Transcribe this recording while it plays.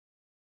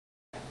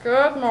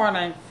Good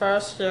morning,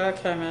 first year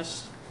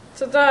chemists.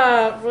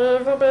 Today we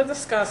will be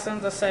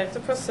discussing the safety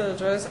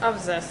procedures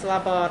of this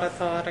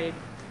laboratory.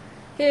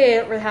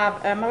 Here we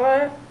have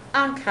Emily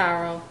and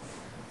Carol.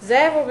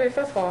 They will be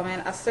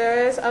performing a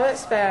series of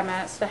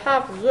experiments to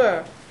help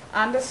you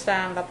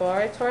understand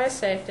laboratory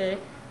safety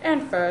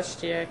in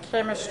first year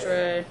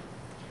chemistry.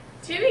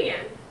 To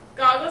begin,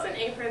 goggles and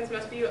aprons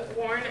must be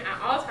worn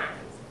at all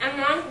times, and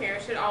long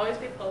hair should always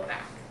be pulled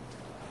back.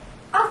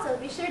 Also,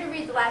 be sure to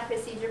read the lab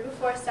procedure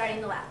before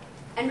starting the lab.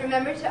 And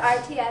remember to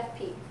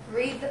RTFP,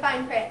 read the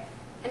fine print,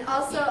 and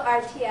also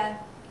RTF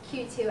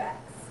Q2X.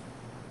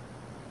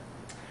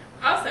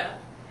 Also,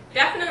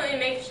 definitely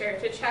make sure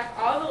to check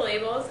all the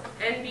labels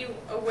and be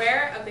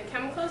aware of the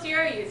chemicals you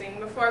are using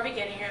before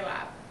beginning your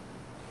lab.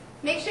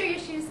 Make sure your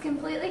shoes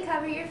completely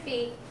cover your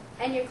feet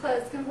and your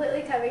clothes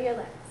completely cover your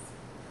legs.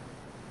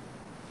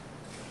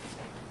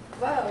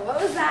 Whoa,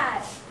 what was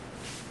that?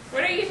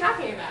 What are you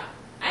talking about?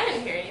 I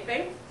didn't hear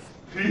anything.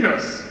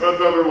 Yes,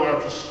 another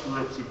lab just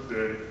screw up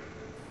today.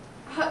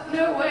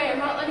 No way, I'm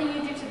not letting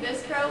you do to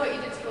this crow what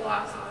you did to the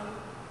last one.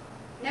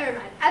 Never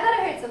mind. I thought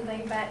I heard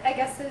something, but I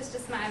guess it was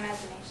just my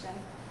imagination.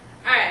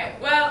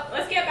 Alright, well,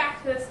 let's get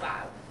back to this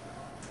lab.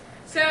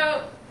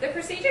 So, the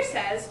procedure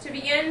says to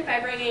begin by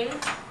bringing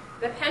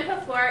the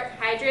pentafluoric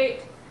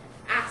hydrate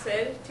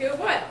acid to a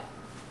boil.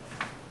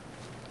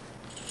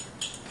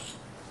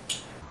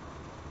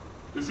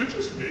 Is it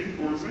just me,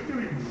 or is it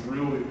getting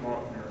really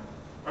hot in here?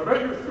 I bet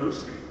you're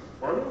thirsty.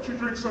 Why don't you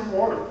drink some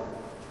water?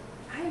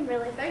 I am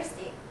really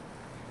thirsty.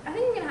 I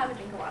think I'm going to have a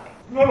drink of water.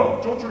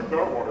 No, don't drink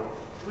that water.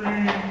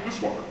 Drink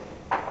this water.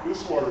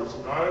 This water is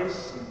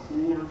nice and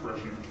cool and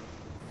refreshing.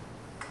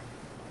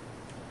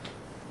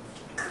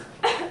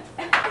 Oh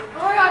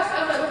my gosh,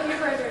 Emma, look at your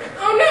brother.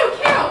 Oh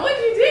no, Carol, what'd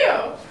you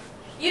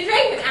do? You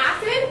drank an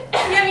acid?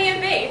 Yummy and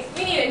base.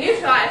 We need to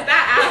neutralize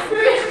that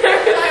acid.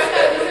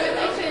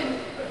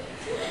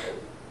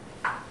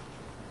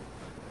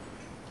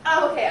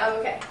 I'm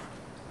okay.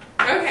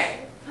 Okay.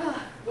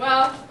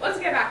 Well, let's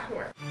get back to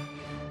work.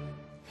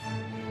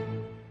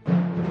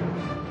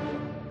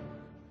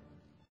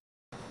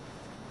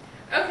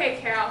 Okay,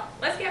 Carol,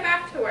 let's get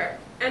back to work.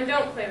 And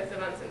don't play with the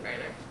Bunsen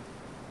burner.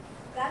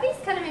 Gabby's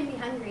kind of made me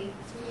hungry.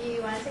 Do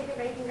you want to take a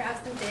break and grab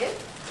some food?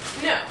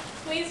 No,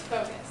 please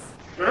focus.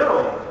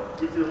 Carol,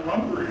 if you're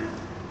hungry,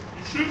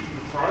 you shouldn't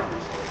deprive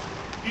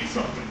yourself. Eat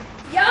something.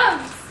 Yum!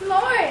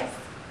 S'mores!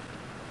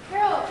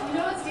 Carol, you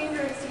know it's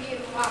dangerous to eat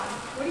in the lab.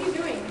 What are you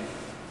doing?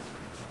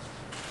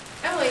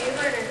 Emily, your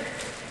learner.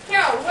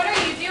 Carol, what are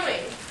you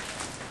doing?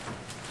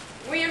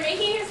 We are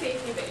making a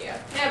safety video.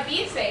 Now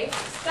be safe,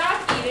 stop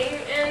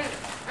eating, and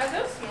are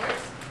those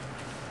s'mores?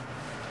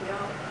 No.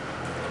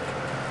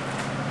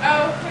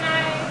 Oh, can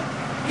I?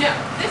 No,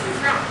 this is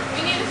wrong.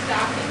 We need to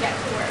stop and get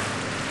to work.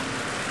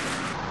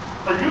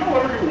 Are you gonna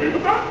let her get away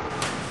with that?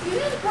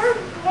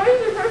 Why is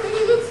it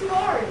perfectly good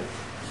s'mores?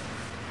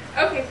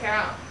 Okay,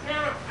 Carol.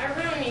 Now, I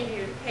really need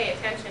you to pay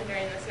attention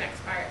during this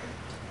next part.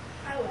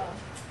 I will.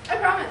 I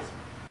promise.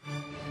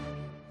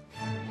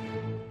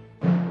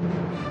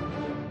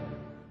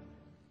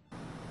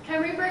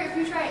 Reaper, if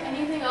you try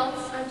anything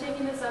else, I'm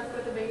taking this up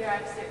with the big guy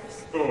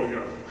upstairs. Oh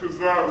yeah, because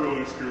that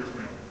really scares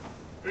me.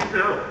 Hey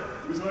Carol,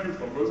 isn't that your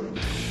phone buzzing?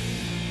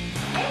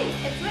 Hey,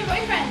 it's my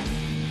boyfriend.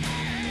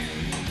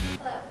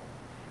 Hello.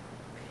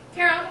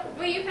 Carol,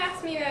 will you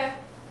pass me the...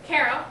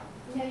 Carol?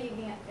 No, you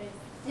can't.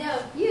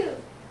 No, you.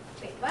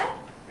 Wait, what?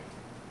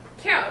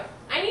 Carol,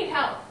 I need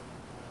help.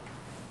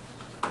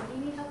 What do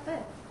you need help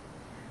with?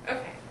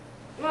 Okay.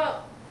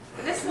 Well,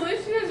 the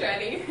solution is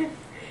ready.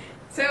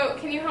 So,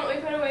 can you help me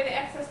put away the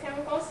excess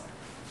chemicals?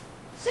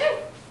 Sure.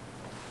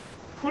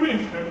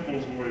 Putting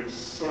chemicals away is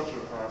such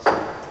a hassle.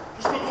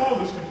 Just put them all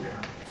in this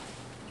container.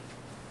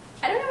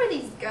 I don't know where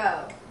these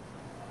go.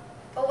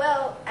 Oh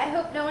well, I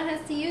hope no one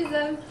has to use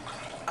them.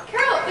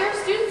 Carol, there are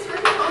students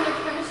working on their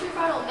chemistry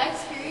final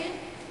next period,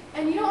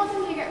 and you don't want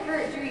them to get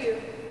hurt, do you?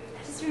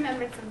 I just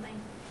remembered something.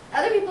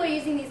 Other people are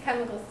using these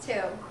chemicals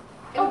too.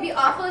 It would be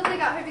awful if they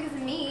got hurt because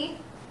of me.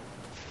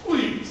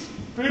 Please,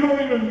 they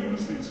don't even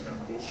use these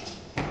chemicals. Just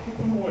put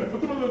them away.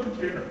 Put them in the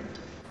container.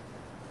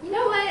 You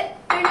know what?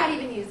 They're not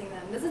even using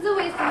them. This is a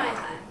waste of my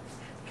time.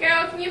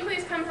 Carol, can you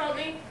please come help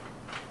me?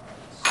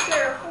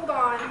 Sure, hold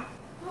on.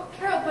 Oh,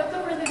 Carol, put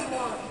them where they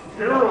belong.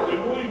 Carol, it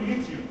really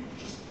needs you.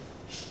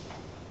 Just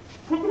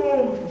put them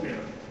all in the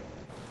container.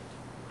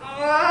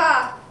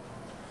 Ah!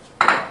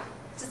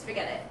 Just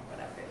forget it.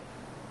 Whatever.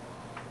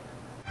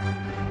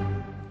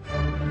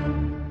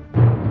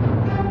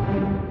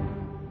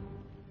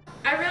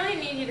 I really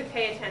need you to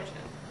pay attention.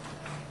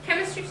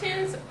 Chemistry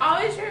students,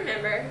 always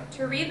remember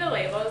to read the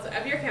labels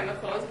of your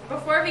chemicals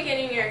before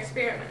beginning your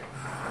experiment.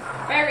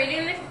 By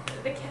reading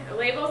the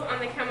labels on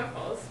the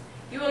chemicals,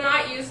 you will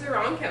not use the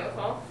wrong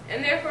chemical,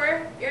 and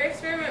therefore your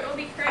experiment will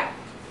be correct.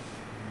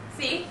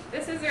 See,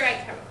 this is the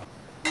right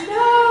chemical.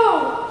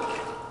 No!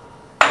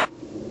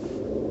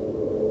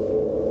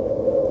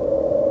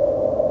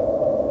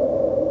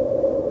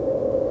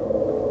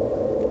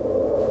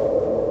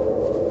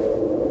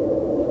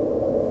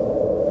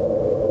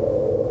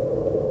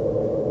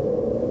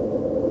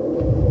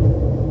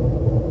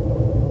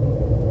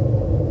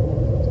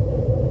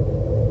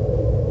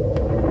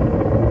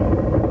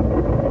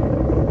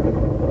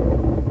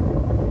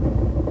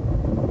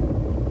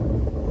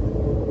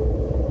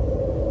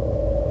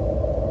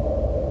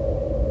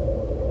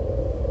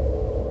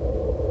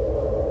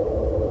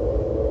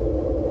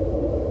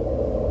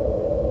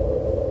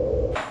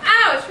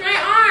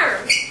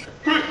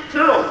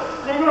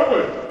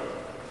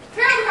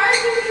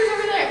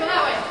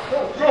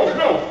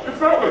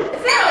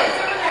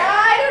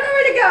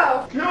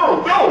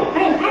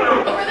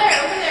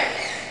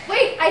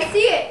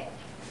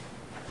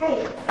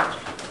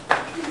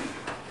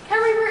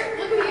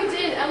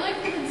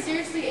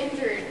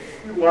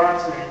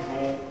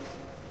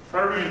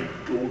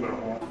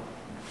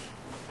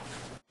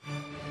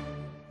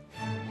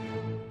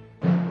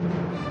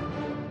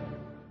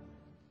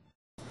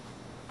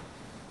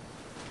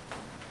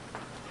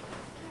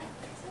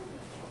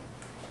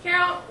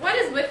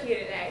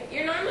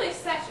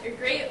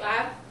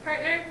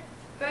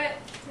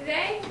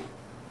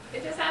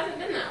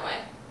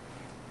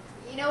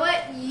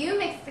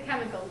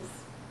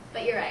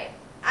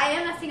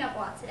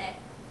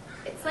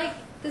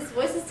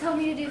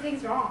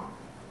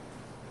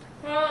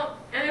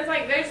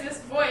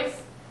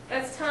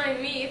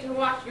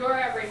 watch your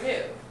every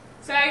move.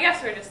 So I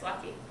guess we're just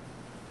lucky.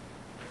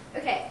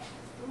 Okay,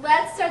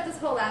 let's start this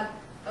whole lab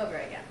over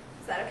again.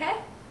 Is that okay?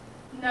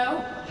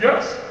 No.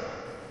 Yes.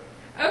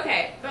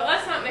 Okay, but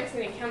let's not mix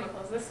any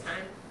chemicals this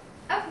time.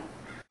 Okay.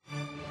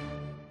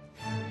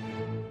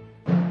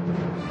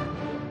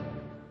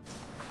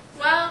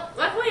 Well,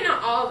 luckily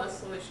not all of the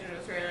solution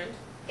was ruined.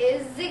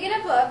 Is it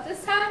gonna blow up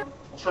this time?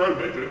 I'll try to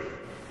make it.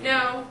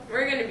 No,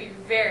 we're going to be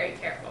very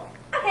careful.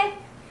 Okay.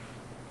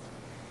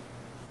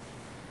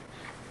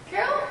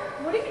 Carol,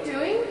 what are you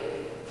doing?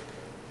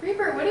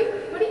 Reaper, what are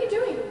you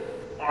doing?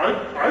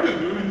 I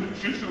didn't do anything.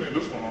 She's doing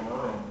this one on her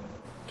own.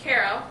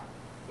 Carol,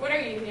 what are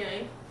you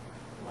doing?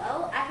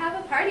 Well, I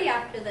have a party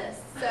after this,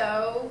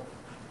 so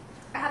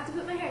I have to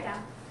put my hair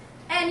down.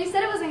 And you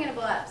said it wasn't gonna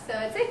blow up, so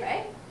it's safe,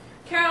 right?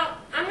 Carol,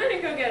 I'm going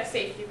to go get a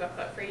safety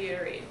booklet for you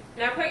to read.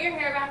 Now put your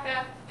hair back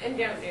up and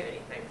don't do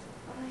anything.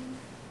 Fine.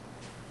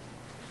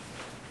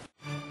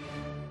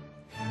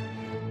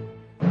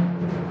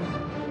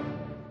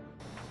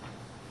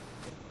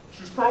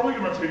 She's probably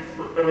going to take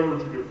forever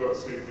to get that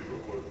safety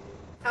booklet.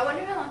 I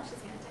wonder how long she's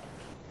gonna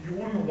take. You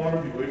wouldn't want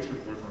to be late to your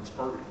boyfriend's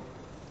party.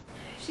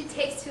 If she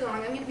takes too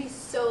long, I'm gonna be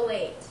so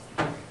late.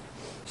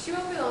 She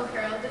won't be long,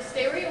 Carol. Just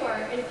stay where you are,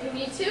 and if you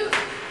need to,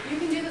 you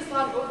can do this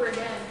lab over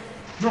again.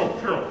 No,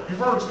 Carol,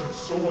 you've already spent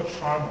so much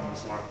time on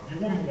this lab. You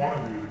wouldn't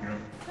want to do it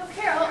again. No,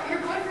 Carol, your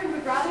boyfriend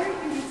would rather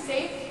you be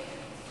safe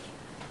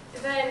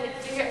than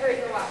you get hurt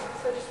in the lab,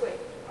 so just wait.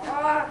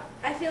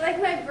 I feel like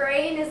my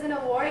brain is in a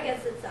war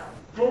against itself.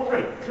 Go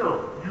ahead,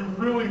 Carol. You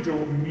really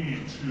don't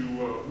need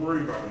to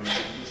worry about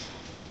anything.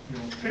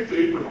 Just, take the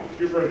apron off.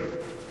 Get ready.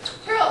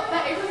 Carol,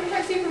 that apron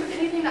protects you from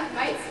anything that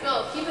might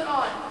spill. Keep it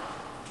on.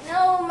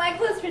 No, my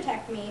clothes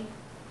protect me.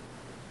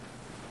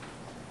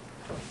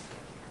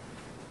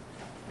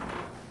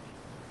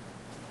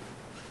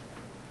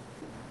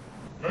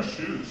 Nice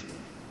shoes.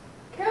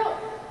 Carol,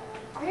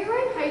 are you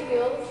wearing high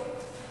heels?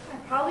 I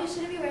probably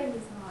shouldn't be wearing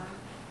these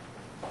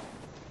long.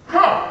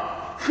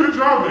 Ha! Good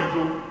job,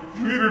 Angel.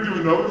 You made her do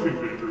another thing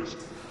dangerous.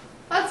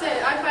 That's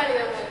it. I'm fighting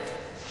them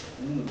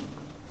with. Ooh,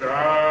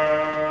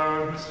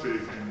 bad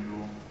mistake,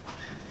 Angel.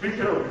 Hey,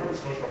 Carol, you have a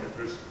smudge on your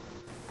face.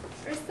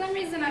 For some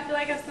reason, I feel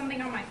like I have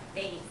something on my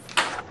face.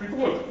 Take a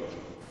look.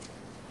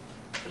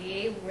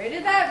 Hey, where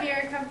did that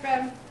mirror come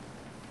from?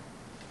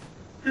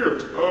 Here,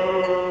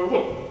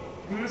 look.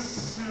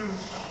 This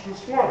is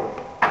just water.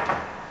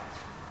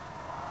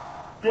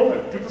 Go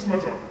ahead, get the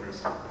smudge off your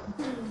face.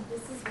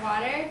 This is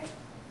water.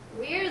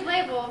 Weird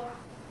label.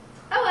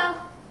 Oh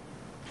well.